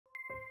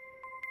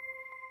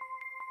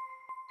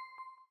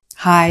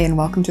Hi and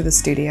welcome to the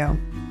studio.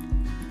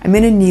 I'm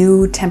in a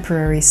new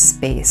temporary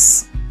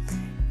space.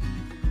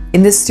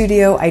 In this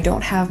studio, I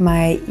don't have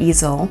my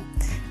easel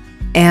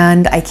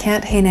and I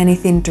can't hang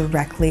anything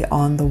directly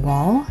on the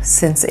wall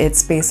since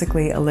it's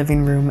basically a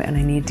living room and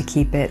I need to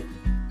keep it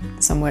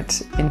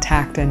somewhat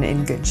intact and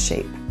in good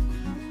shape.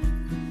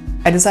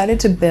 I decided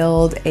to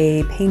build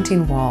a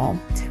painting wall,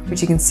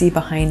 which you can see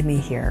behind me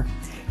here.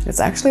 It's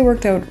actually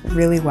worked out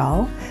really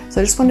well, so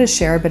I just wanted to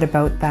share a bit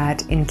about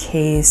that in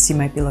case you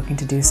might be looking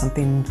to do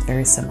something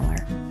very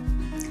similar.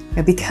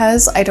 Now,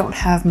 because I don't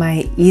have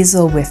my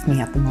easel with me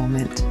at the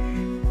moment,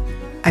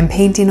 I'm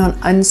painting on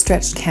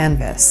unstretched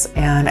canvas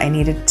and I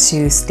needed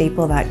to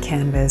staple that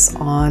canvas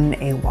on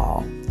a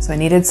wall. So I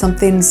needed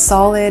something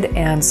solid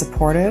and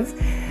supportive,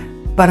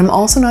 but I'm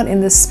also not in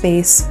this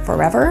space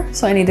forever,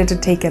 so I needed to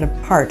take it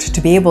apart,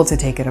 to be able to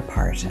take it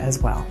apart as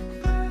well.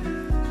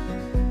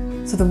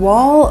 So the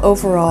wall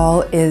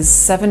overall is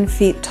 7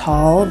 feet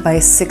tall by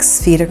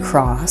 6 feet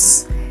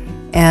across,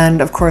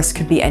 and of course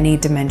could be any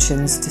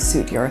dimensions to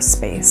suit your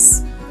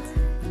space.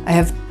 I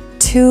have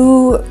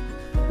 2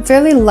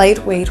 fairly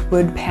lightweight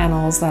wood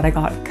panels that I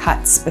got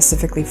cut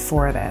specifically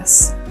for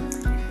this.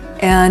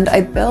 And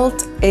I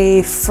built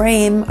a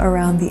frame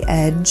around the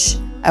edge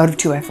out of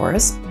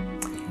 2x4s.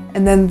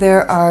 And then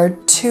there are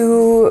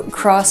 2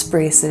 cross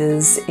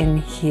braces in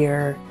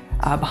here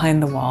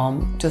behind the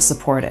wall to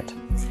support it.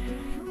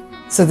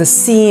 So the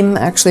seam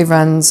actually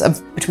runs,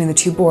 between the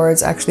 2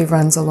 boards, actually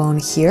runs along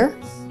here.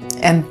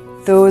 And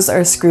those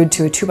are screwed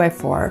to a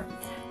 2x4.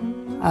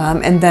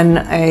 And then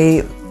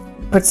I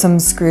put some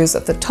screws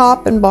at the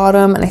top and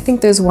bottom, and I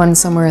think there's one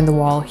somewhere in the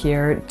wall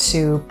here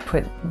to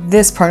put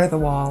this part of the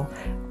wall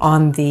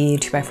on the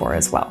 2x4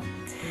 as well.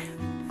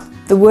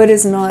 The wood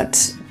is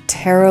not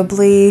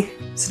terribly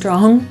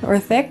strong or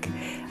thick,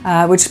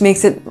 which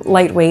makes it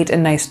lightweight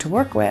and nice to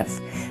work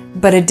with,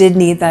 but it did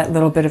need that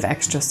little bit of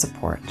extra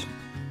support.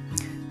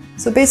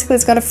 So basically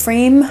it's got a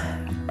frame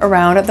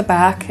around at the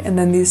back and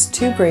then these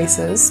 2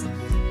 braces,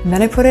 and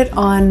then I put it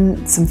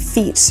on some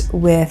feet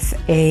with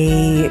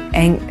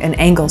an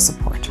angle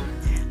support,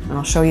 and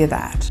I'll show you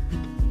that.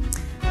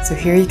 So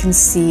here you can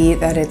see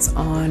that it's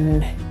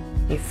on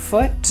a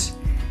foot,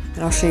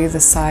 and I'll show you the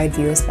side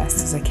view as best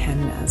as I can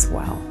as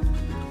well.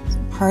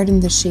 Pardon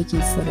the shaky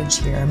footage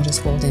here, I'm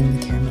just holding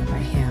the camera by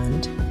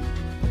hand.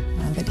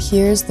 But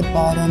here's the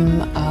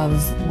bottom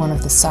of one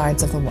of the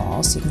sides of the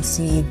wall, so you can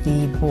see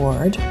the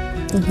board.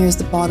 And here's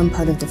the bottom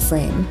part of the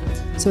frame.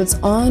 So it's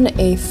on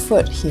a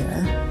foot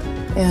here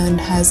and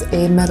has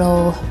a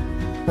metal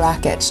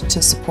bracket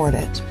to support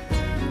it.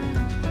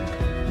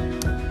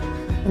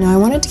 Now I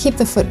wanted to keep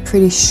the foot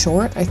pretty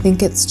short. I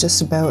think it's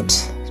just about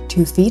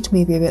 2 feet,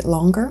 maybe a bit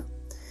longer.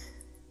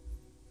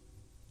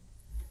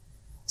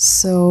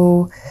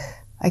 So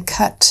I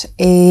cut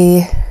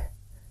a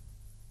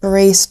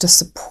brace to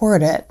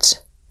support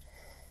it,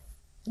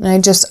 and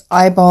I just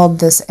eyeballed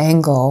this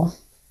angle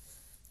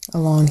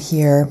along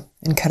here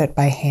and cut it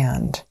by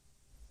hand.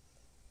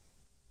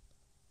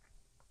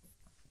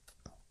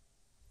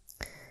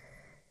 You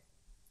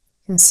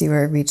can see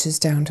where it reaches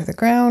down to the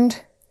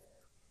ground,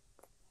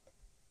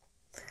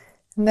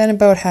 and then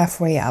about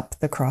halfway up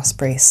the cross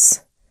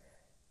brace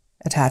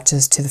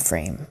attaches to the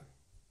frame.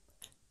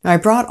 Now I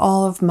brought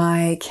all of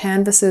my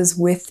canvases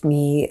with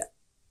me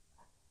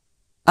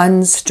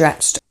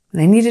unstretched,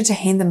 and I needed to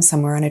hang them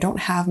somewhere, and I don't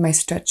have my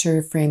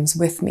stretcher frames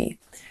with me.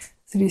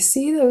 So do you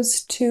see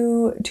those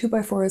 2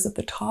 2x4s at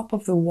the top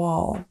of the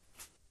wall?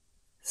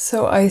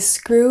 So I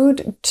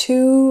screwed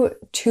 2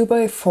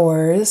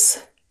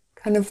 2x4s,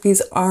 kind of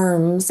these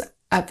arms,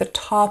 at the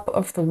top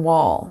of the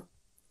wall.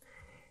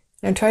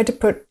 And I tried to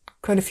put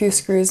quite a few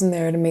screws in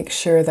there to make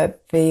sure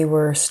that they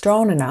were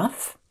strong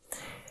enough.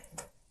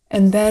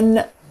 And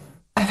then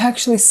I've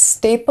actually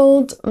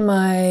stapled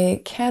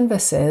my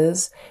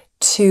canvases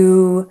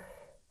to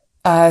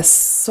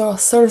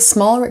sort of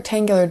small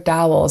rectangular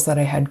dowels that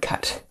I had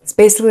cut. It's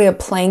basically a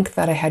plank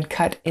that I had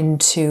cut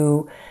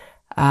into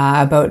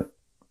about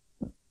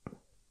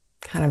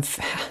kind of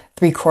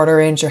 3/4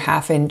 inch or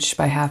 1/2 inch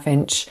by 1/2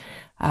 inch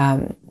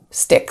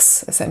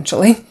sticks,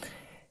 essentially.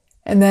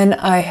 And then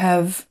I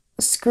have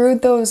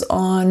screwed those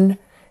on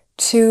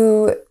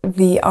to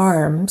the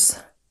arms.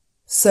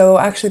 So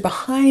actually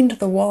behind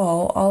the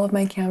wall, all of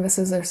my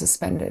canvases are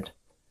suspended.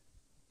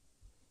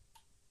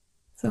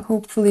 So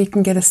hopefully you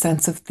can get a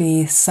sense of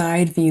the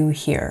side view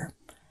here.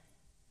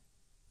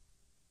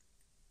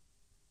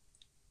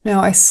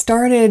 Now I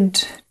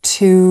started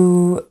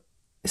to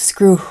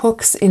screw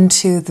hooks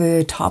into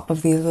the top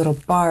of these little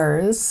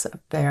bars up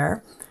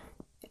there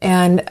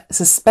and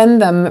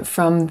suspend them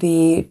from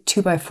the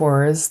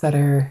 2x4s that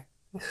are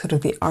sort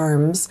of the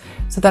arms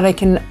so that I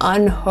can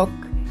unhook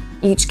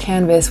each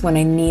canvas when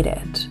I need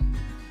it,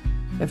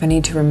 if I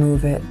need to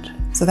remove it.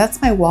 So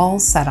that's my wall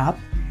set up,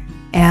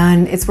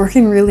 and it's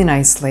working really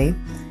nicely.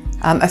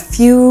 A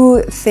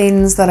few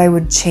things that I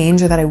would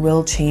change, or that I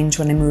will change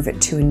when I move it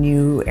to a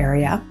new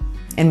area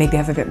and maybe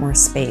have a bit more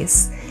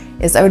space,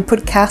 is I would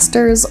put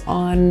casters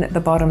on the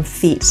bottom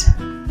feet,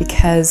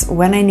 because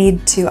when I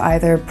need to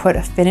either put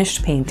a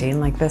finished painting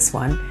like this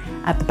one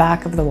at the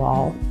back of the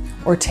wall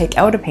or take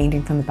out a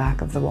painting from the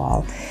back of the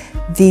wall,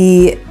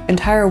 the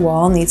entire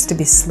wall needs to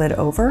be slid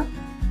over.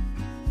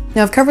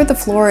 Now I've covered the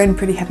floor in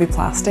pretty heavy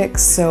plastic,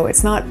 so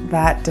it's not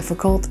that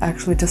difficult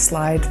actually to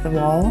slide the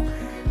wall.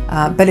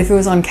 But if it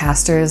was on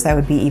casters, that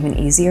would be even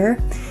easier.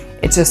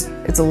 It's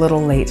a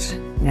little late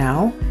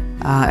now,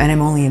 and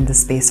I'm only in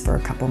this space for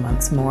a couple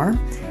months more.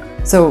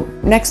 So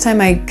next time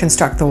I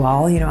construct the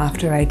wall,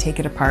 after I take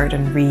it apart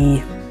and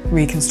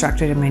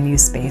reconstruct it in my new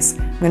space,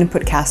 I'm going to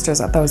put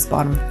casters at those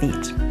bottom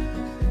feet.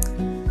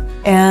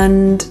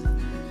 And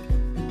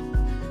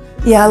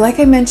yeah, like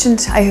I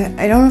mentioned, I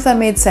don't know if that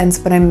made sense,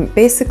 but I'm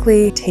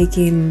basically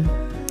taking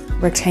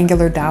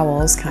rectangular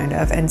dowels kind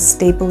of and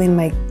stapling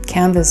my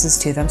canvases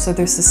to them so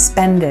they're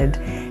suspended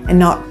and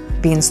not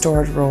being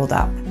stored rolled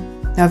up.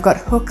 Now I've got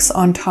hooks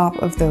on top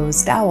of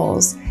those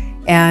dowels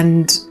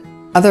and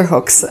other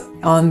hooks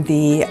on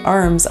the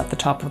arms at the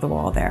top of the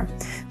wall there.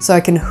 So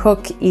I can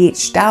hook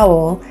each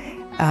dowel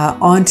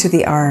onto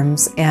the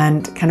arms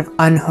and kind of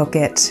unhook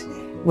it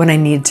when I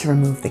need to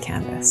remove the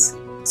canvas.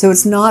 So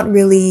it's not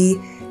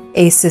really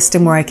a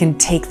system where I can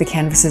take the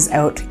canvases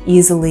out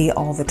easily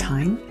all the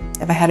time.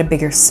 If I had a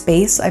bigger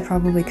space, I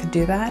probably could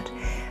do that.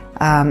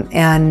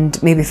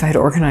 And maybe if I had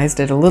organized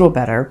it a little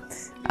better,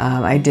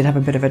 I did have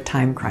a bit of a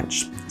time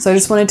crunch. So I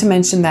just wanted to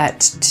mention that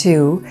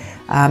too,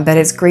 that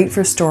it's great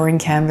for storing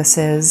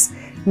canvases,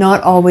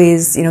 not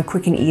always,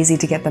 quick and easy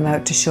to get them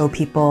out to show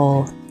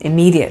people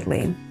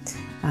immediately.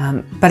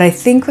 But I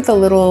think with a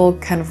little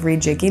kind of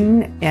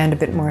rejigging and a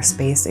bit more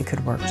space, it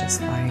could work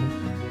just fine.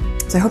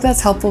 So I hope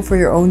that's helpful for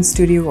your own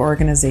studio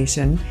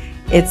organization.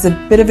 It's a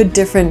bit of a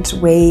different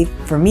way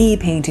for me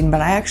painting,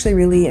 but I actually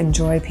really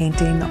enjoy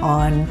painting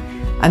on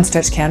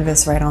unstretched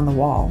canvas right on the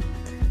wall.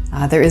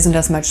 There isn't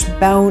as much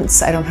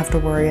bounce. I don't have to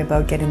worry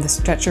about getting the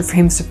stretcher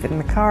frames to fit in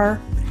the car.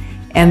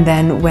 And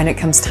then when it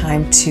comes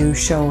time to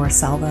show or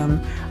sell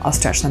them, I'll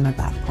stretch them at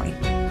that point.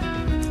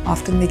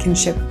 Often they can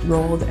ship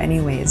rolled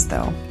anyways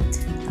though.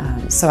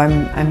 So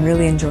I'm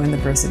really enjoying the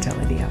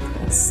versatility of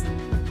this.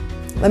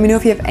 Let me know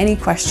if you have any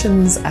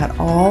questions at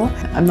all.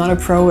 I'm not a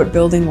pro at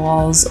building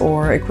walls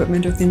or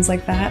equipment or things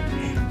like that.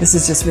 This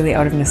is just really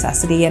out of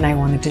necessity, and I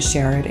wanted to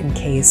share it in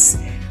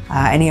case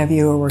any of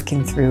you are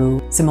working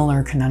through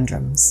similar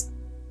conundrums.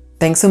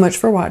 Thanks so much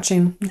for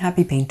watching, and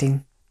happy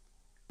painting.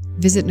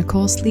 Visit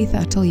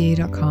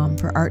NicoleSleethAtelier.com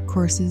for art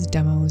courses,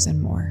 demos, and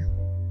more.